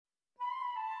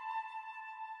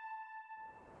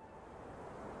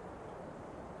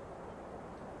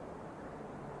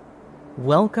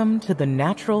Welcome to the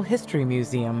Natural History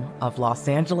Museum of Los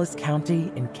Angeles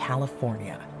County in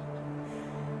California.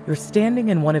 You're standing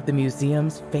in one of the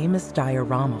museum's famous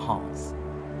diorama halls.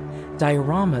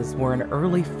 Dioramas were an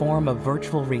early form of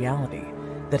virtual reality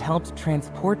that helped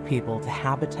transport people to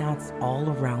habitats all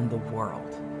around the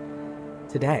world.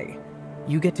 Today,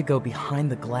 you get to go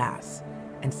behind the glass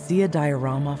and see a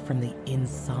diorama from the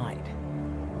inside.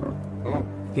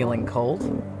 Feeling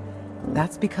cold?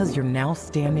 That's because you're now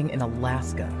standing in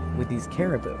Alaska with these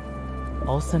caribou,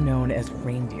 also known as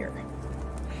reindeer.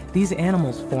 These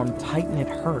animals form tight-knit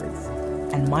herds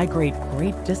and migrate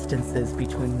great distances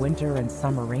between winter and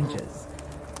summer ranges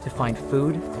to find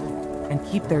food and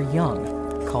keep their young,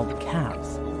 called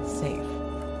calves, safe.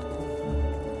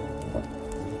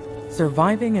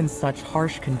 Surviving in such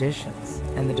harsh conditions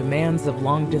and the demands of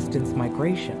long-distance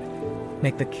migration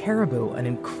make the caribou an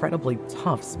incredibly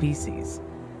tough species.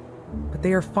 But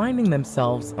they are finding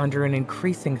themselves under an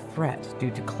increasing threat due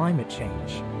to climate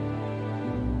change.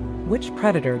 Which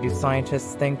predator do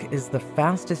scientists think is the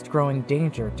fastest growing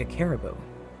danger to caribou?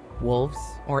 Wolves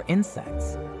or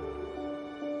insects?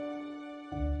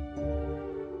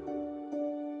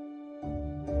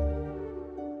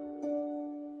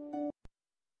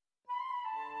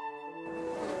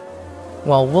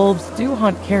 While wolves do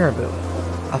hunt caribou,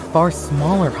 a far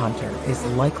smaller hunter is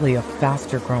likely a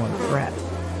faster growing threat.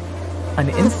 An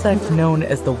insect known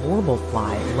as the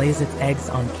warblefly lays its eggs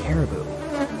on caribou.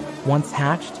 Once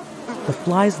hatched, the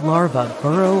fly's larvae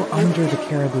burrow under the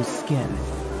caribou's skin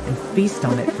and feast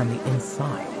on it from the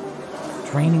inside,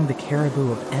 draining the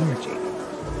caribou of energy.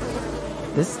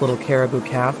 This little caribou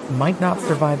calf might not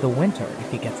survive the winter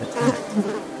if he gets attacked.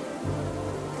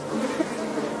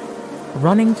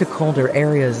 Running to colder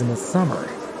areas in the summer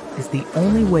is the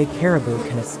only way caribou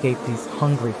can escape these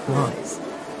hungry flies.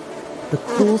 The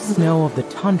cool snow of the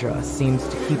tundra seems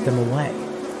to keep them away.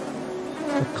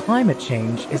 But climate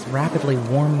change is rapidly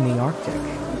warming the Arctic,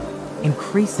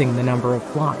 increasing the number of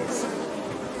flies,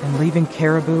 and leaving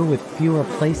caribou with fewer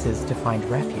places to find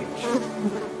refuge.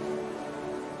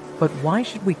 But why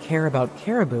should we care about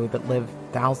caribou that live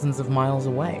thousands of miles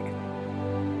away?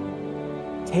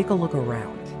 Take a look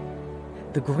around.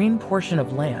 The green portion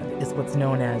of land is what's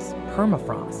known as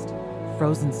permafrost,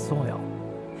 frozen soil.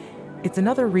 It's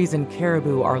another reason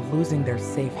caribou are losing their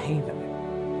safe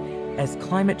haven. As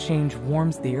climate change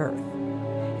warms the Earth,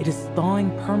 it is thawing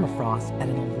permafrost at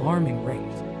an alarming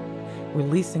rate,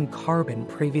 releasing carbon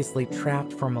previously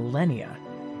trapped for millennia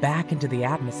back into the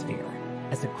atmosphere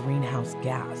as a greenhouse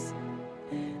gas.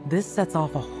 This sets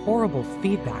off a horrible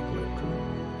feedback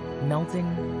loop.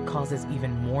 Melting causes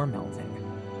even more melting.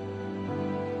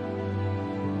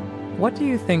 What do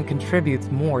you think contributes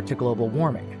more to global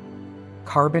warming?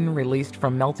 Carbon released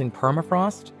from melting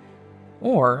permafrost,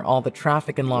 or all the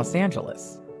traffic in Los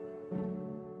Angeles?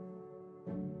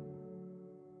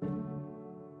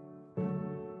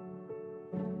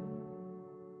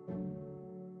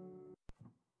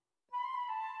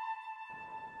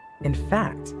 In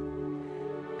fact,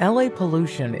 LA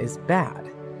pollution is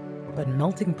bad, but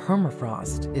melting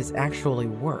permafrost is actually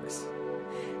worse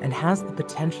and has the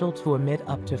potential to emit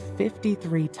up to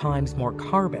 53 times more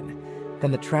carbon than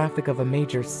the traffic of a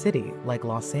major city like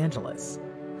Los Angeles,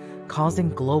 causing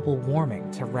global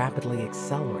warming to rapidly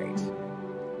accelerate.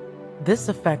 This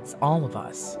affects all of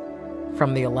us,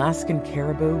 from the Alaskan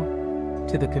caribou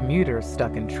to the commuters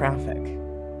stuck in traffic.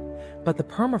 But the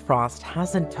permafrost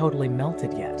hasn't totally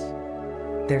melted yet.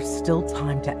 There's still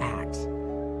time to act.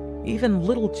 Even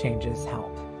little changes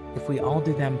help if we all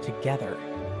do them together.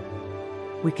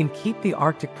 We can keep the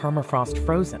Arctic permafrost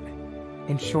frozen,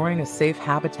 ensuring a safe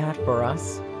habitat for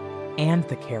us and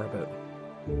the caribou.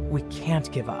 We can't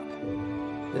give up.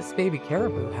 This baby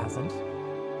caribou hasn't.